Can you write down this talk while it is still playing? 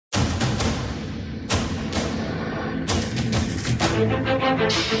Late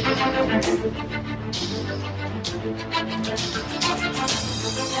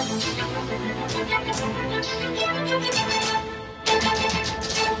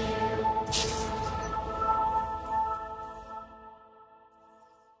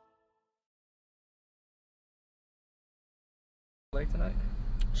tonight?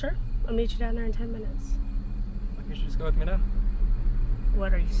 Sure. I'll meet you down there in 10 minutes. You should just go with me now.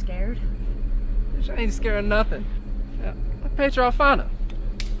 What, are you scared? I ain't scared of nothing. Yeah, I'm Petra Alfano.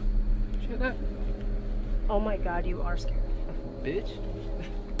 You hear that? Oh my god, you are scared. Bitch.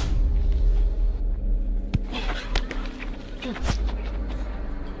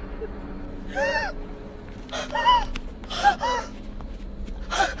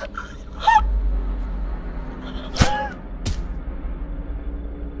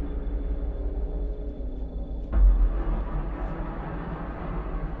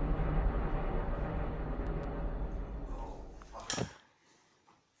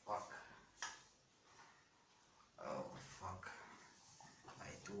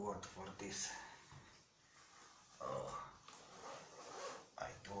 For this. Oh, I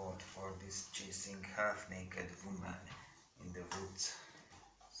don't for this chasing half-naked woman in the woods.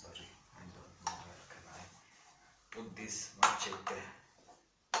 Sorry, I don't know where can I put this machete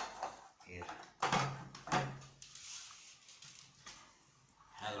here.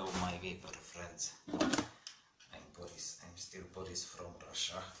 Hello, my vapor friends. I'm Boris. I'm still Boris from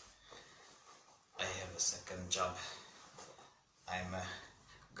Russia. I have a second job. I'm a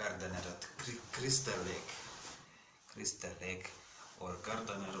gardener at Crystal Lake, or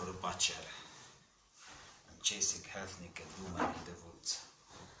gardener or butcher. I'm chasing half-naked woman in the woods.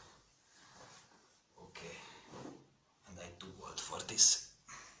 Okay, and I too old for this.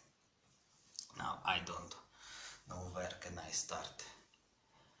 Now I don't know where can I start.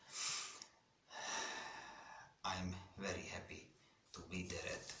 I'm very happy to be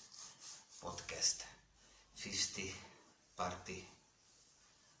there at podcast 50 party.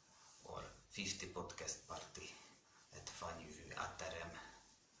 Or 50 podcast party at Fanyűvű Atterem.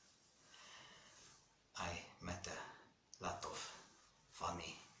 I met a lot of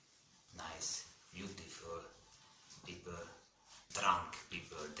funny, nice, beautiful people, drunk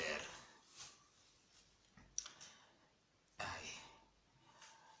people there.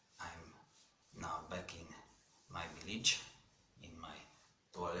 I'm now back in my village, in my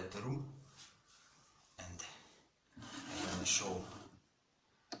toilet room, and I'm gonna show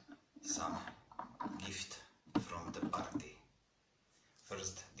some gift from the party.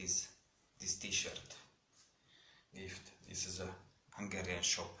 First, this t-shirt gift. This is a Hungarian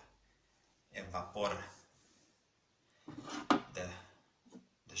shop, Evapor.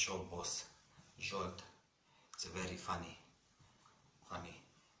 The shop boss, Zsolt. It's a very funny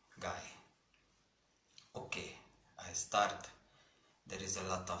guy. Okay, I start. There is a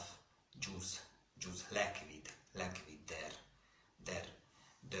lot of juice liquid there.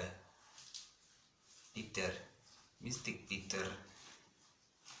 The Peter, Mystic Peter,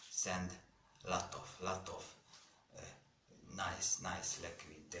 send lot of nice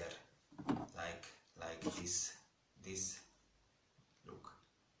liquid there, like this. Look,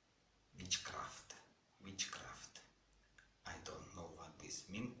 witchcraft. I don't know what this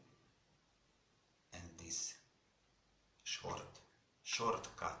means. And this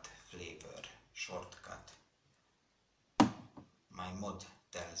shortcut flavor, shortcut. My mod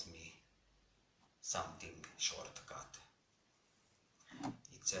tells me something shortcut.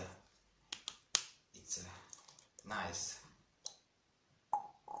 It's a nice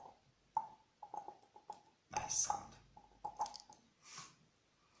sound.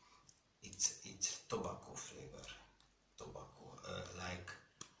 It's tobacco flavor, like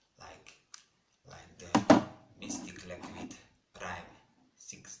the Mystic Liquid Prime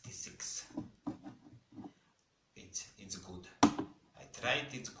 66. It's good. I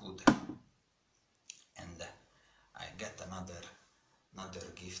tried. It's good. And I get another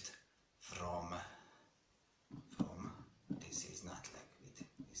gift from this is not liquid.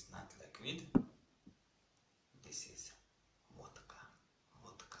 It's not liquid. This is vodka.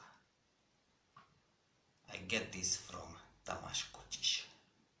 I get this from Tamas Kocsis.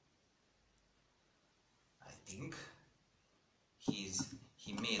 I think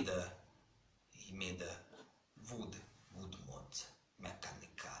he made a wood mods,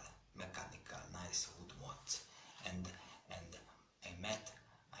 mechanical nice wood mods, and I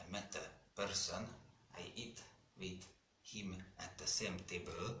met a person. I eat with him at the same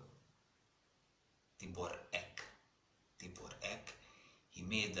table. Tibor Ek. He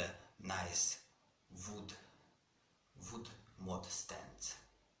made a nice wood mod stand.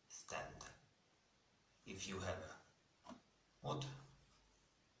 If you have mode.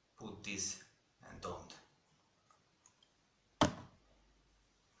 Put this and don't.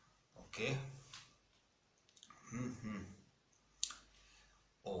 Okay.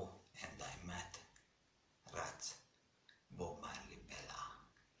 Oh, and I met Rats, Bob Marley Bella.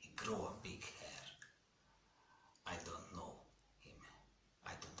 He grew a big hair. I don't know him.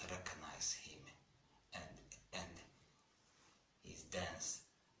 I don't recognize him. And his dance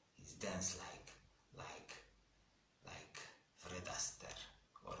like Fred Astaire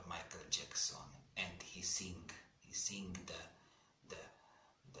or Michael Jackson. And he sing the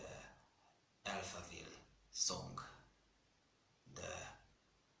Alphaville song. The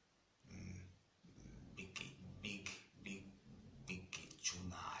big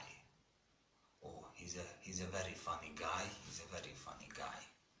Chunai. Oh, he's a very funny guy. He's a very funny guy,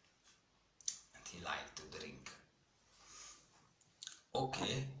 and he liked to drink.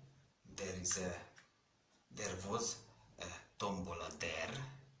 Okay, there was a tombola there,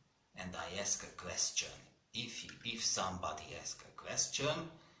 and I asked a question. If somebody asks a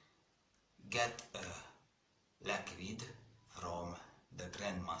question, get a liquid from the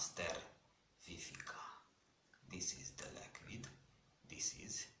Grandmaster Vifica. This is the liquid. This,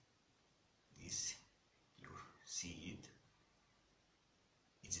 you see it.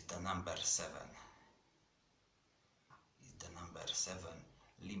 It's the number 7. It's the number 7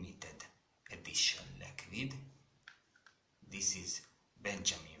 limited edition liquid. This is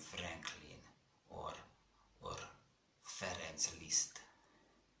Benjamin Franklin or Ferenc Liszt.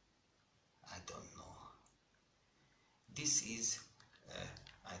 I don't know. This is,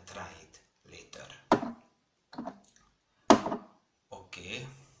 I try it later. Okay.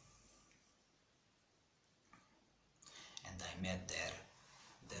 And I met there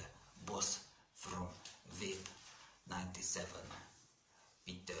the boss from VIP 97,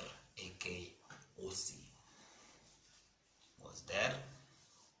 Peter, aka Ossi, was there.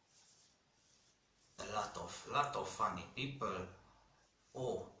 A lot of funny people.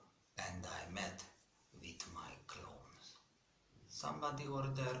 Oh, and I met with my clones. Somebody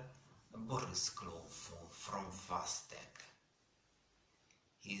ordered a Borisz clone from Pétek.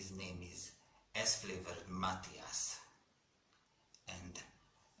 His name is S-flavored Matthias,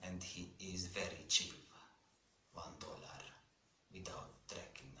 and he is very cheap, $1 without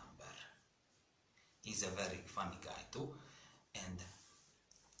tracking number. He's a very funny guy too,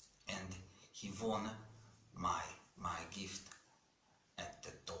 and he won my gift at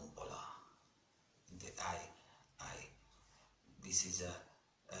the tombola. This is a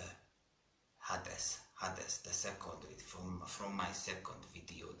Hades, the second from my second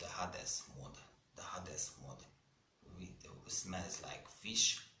video, the Hades mod. The Hades mod smells like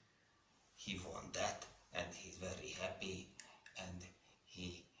fish. He won that, and he's very happy, and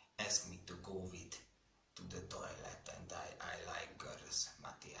he asked me to go to the toilet, and I like girls,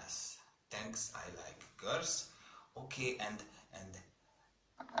 Matthias. Thanks, I like girls. Okay, and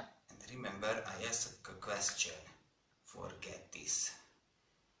remember, I asked a question. Forget this.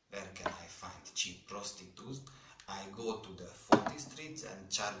 Where can I find cheap prostitutes? I go to the 40th Street, and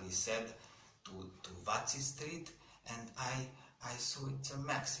Charlie said to Watsy Street, and I saw it's a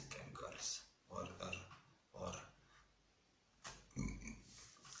Mexican girls or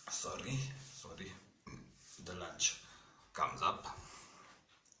sorry, the lunch comes up.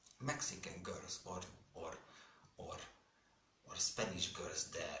 Mexican girls or Spanish girls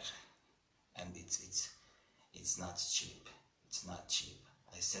there, and it's not cheap. It's not cheap.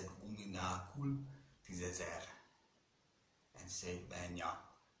 I said uminacul 10,000 and say benya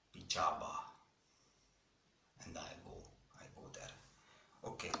pichaba, and I go there.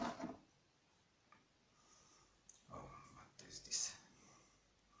 Okay. Oh, what is this?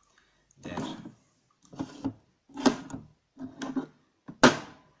 There.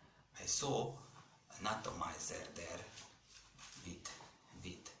 I saw an atomizer there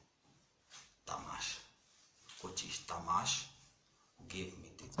with Tamás, Kocsis Tamás, who gave me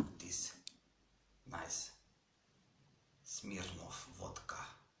this nice Smirnoff vodka,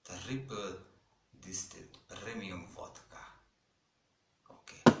 triple distilled premium vodka.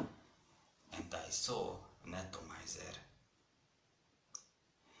 Okay, and I saw an atomizer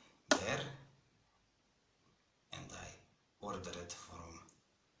there, and I ordered it from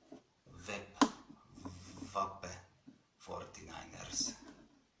Vape 49ers.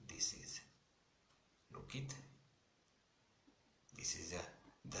 This is, look it. This is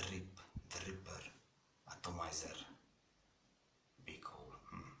the Ripper atomizer. Big hole.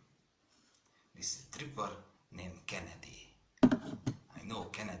 This is Ripper named Kennedy. I know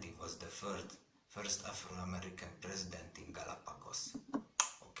Kennedy was the first Afro-American president in Galapagos.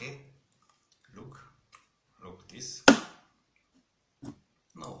 Okay, look this.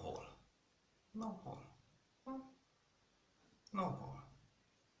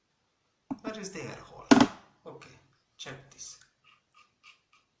 is the air hole. Okay, check this.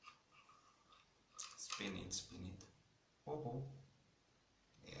 Spin it. Oh,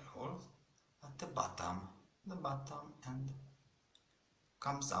 air hole at the bottom, and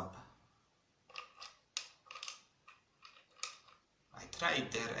comes up. I try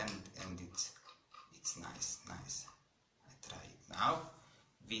it there and it's nice. I try it now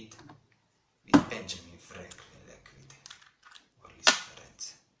with Benjamin Franklin liquid or his friends.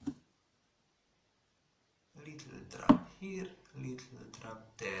 Little drop here, little drop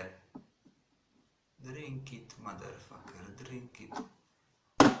there. Drink it, motherfucker, drink it.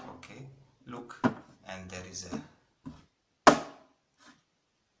 Okay, look, and there is a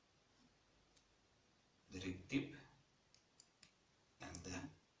drip tip and a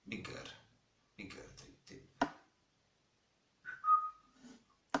bigger drip tip.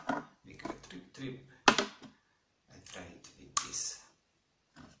 Bigger drip tip. I try it with this.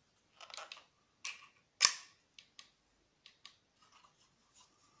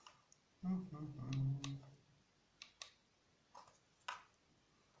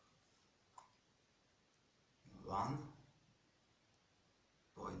 One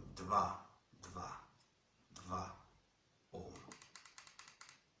point dva ohm.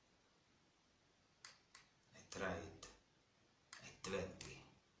 I try it at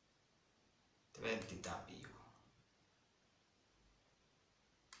 20 W.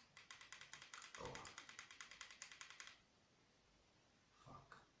 Oh, fuck,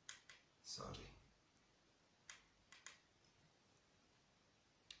 sorry.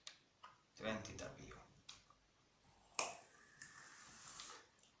 20 W.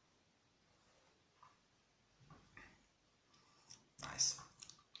 Nice.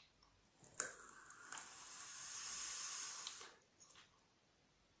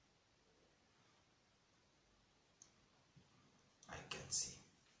 I can see.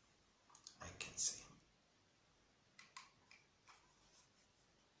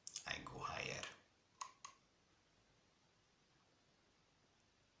 I go higher.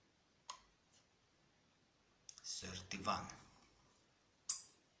 Thirty-one.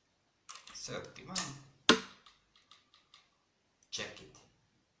 Check it.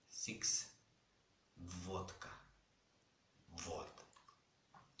 6 vodka. Volt.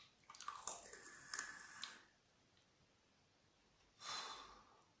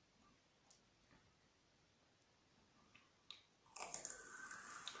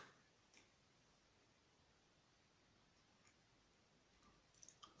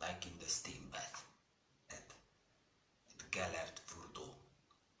 Like in the steam bath at Gellert Bordeaux.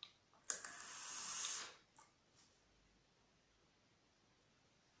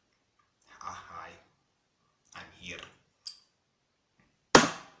 Hi, I'm here.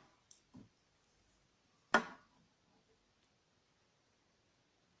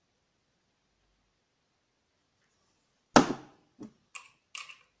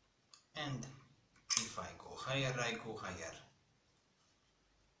 And if I go higher, I go higher.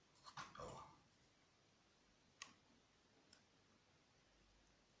 Oh.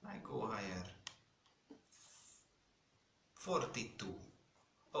 I go higher. 42.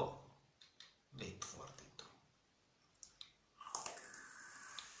 Oh, wait, 42.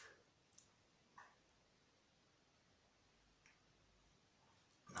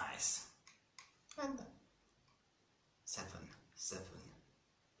 Nice. And 7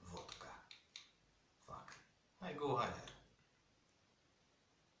 vodka. Fuck. I go higher.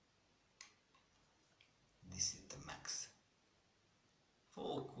 This is the max.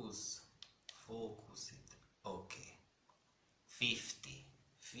 Focus it. Okay. 50.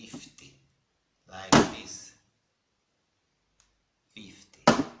 Like this. 50.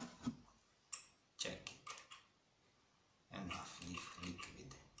 Check it. Enough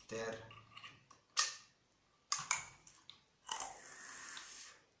liquid there.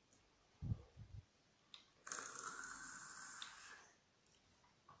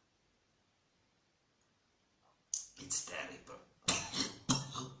 It's terrible.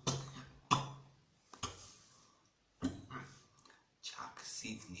 Chuck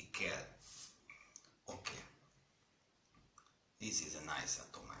Sidney Kell. Okay. This is a nice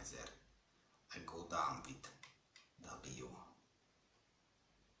atomizer. I go down with W.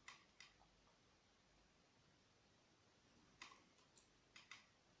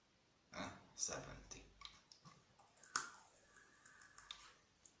 70.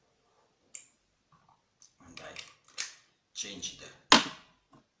 And I change the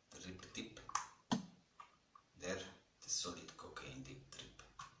drip tip. There, the solid cocaine dip drip.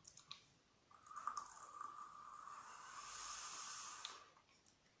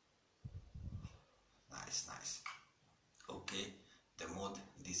 Nice. Okay, the mode,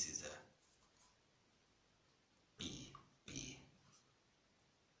 this is a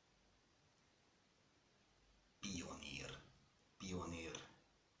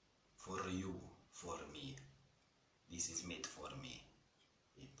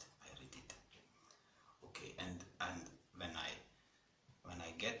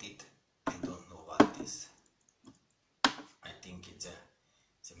get it. I don't know what this. I think it's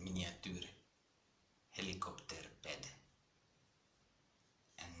a miniature helicopter bed.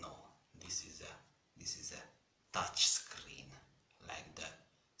 And no, this is a touch screen, like the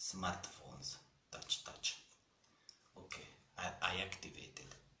smartphones. Touch. Okay, I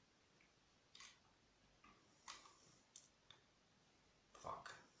activated.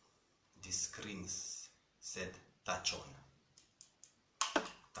 Fuck. This screen said touch on.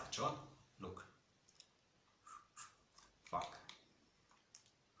 Touch on? Look. Fuck.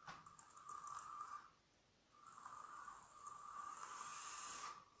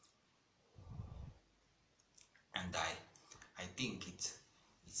 And I think it's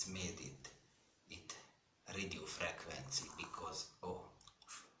made it radio frequency because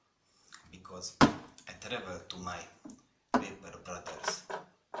I travel to my paper brothers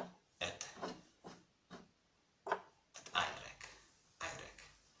at Iraq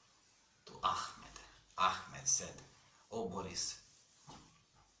to Ahmed. Ahmed said, "Oh Boris,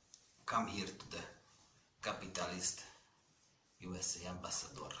 come here to the capitalist USA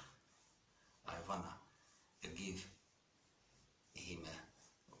ambassador. I wanna give him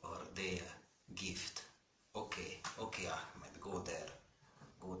or they a gift." Okay, Ahmed, go there.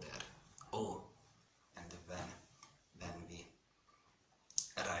 Oh, and when we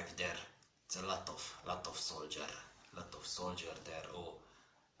arrived there, it's a lot of soldier there. Oh,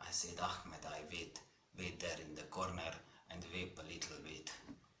 I said, Ahmed, I wait there in the corner and wait a little bit,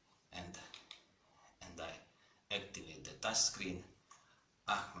 and I activate the touch screen.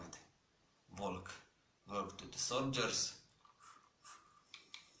 Ahmed walk to the soldiers.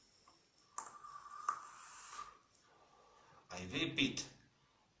 I whip it,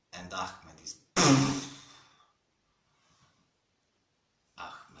 and Ahmed is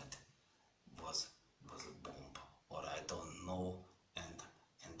Ahmed was a bomb, or I don't know, and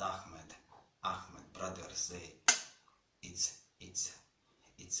Ahmed brother say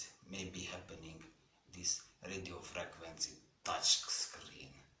it's maybe happening this radio frequency touch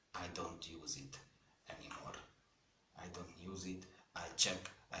screen. I don't use it anymore. I don't use it. I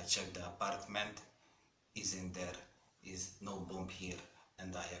check the apartment. Isn't there? Is no bomb here,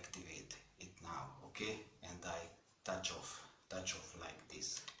 and I activate it now, okay? And I touch off like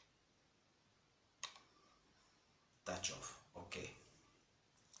this. Touch off, okay.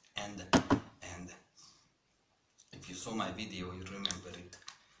 And if you saw my video, you remember it.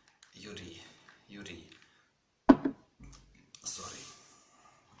 Yuri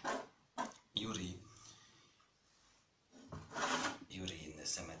in the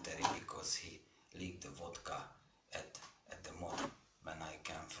cemetery because he leaked the vodka at the mall when I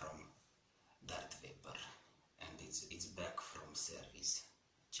came from that paper, and it's back from service.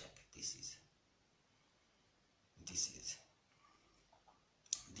 Check, this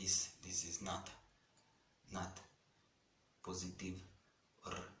is not positive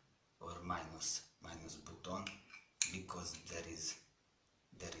or minus button, because there is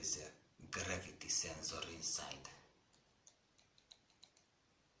a gravity sensor inside.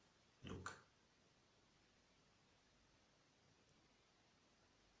 Look.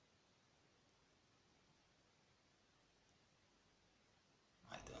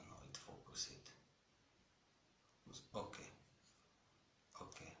 I don't know, it focus it. Okay.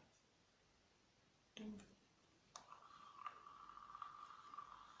 Ding.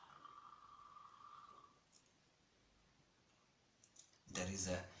 There is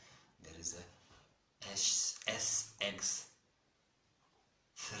a SX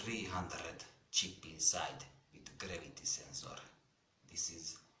 300 chip inside with gravity sensor. This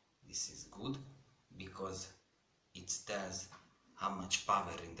is good because it tells how much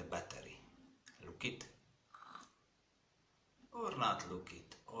power in the battery. Look it, or not look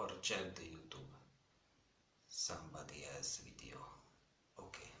it, or check the YouTube. Somebody else video.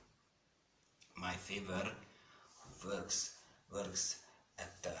 Okay. My favor works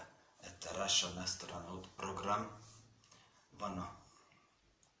at the Russian astronaut program. Wanna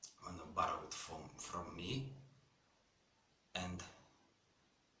borrowed from me, and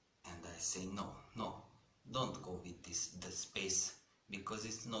I say no, don't go with the space, because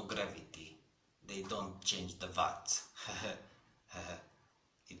it's no gravity. They don't change the watts.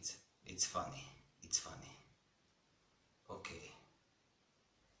 It's funny. Okay.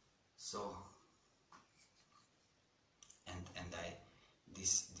 So and I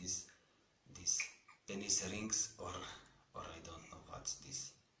this penis rings, or I don't know what's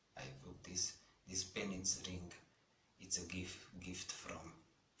this. I put this penis ring. It's a gift from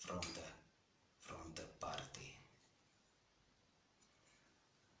the party.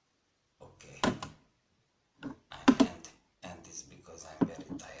 Okay. And this because I'm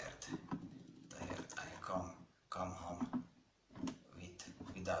very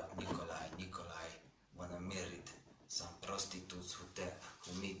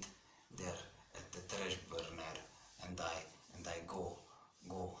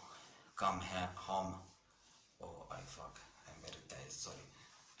come home. Oh, I'm very tired, sorry.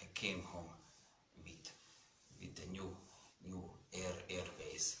 I came home with the new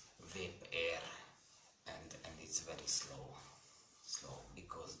airways, vape air, and it's very slow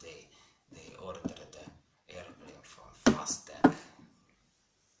because they ordered the airplane from Pétek.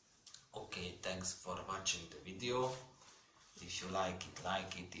 Okay, thanks for watching the video. If you like it,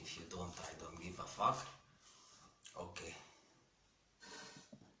 like it. If you don't, I don't give a fuck. Okay.